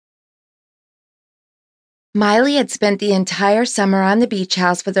Miley had spent the entire summer on the beach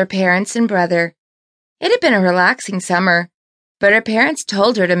house with her parents and brother. It had been a relaxing summer, but her parents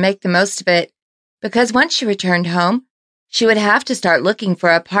told her to make the most of it, because once she returned home, she would have to start looking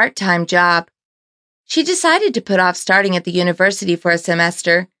for a part-time job. She decided to put off starting at the university for a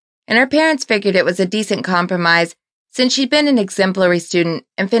semester, and her parents figured it was a decent compromise since she'd been an exemplary student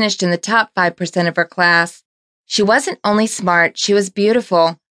and finished in the top 5% of her class. She wasn't only smart, she was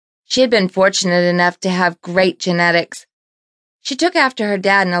beautiful. She had been fortunate enough to have great genetics. She took after her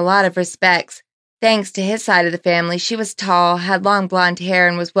dad in a lot of respects. Thanks to his side of the family, she was tall, had long blonde hair,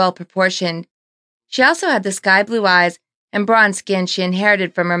 and was well-proportioned. She also had the sky-blue eyes and bronze skin she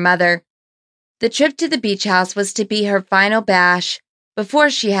inherited from her mother. The trip to the beach house was to be her final bash before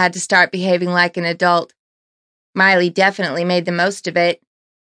she had to start behaving like an adult. Miley definitely made the most of it.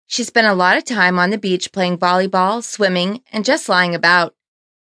 She spent a lot of time on the beach playing volleyball, swimming, and just lying about.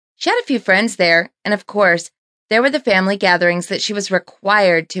 She had a few friends there, and of course, there were the family gatherings that she was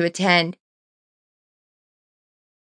required to attend.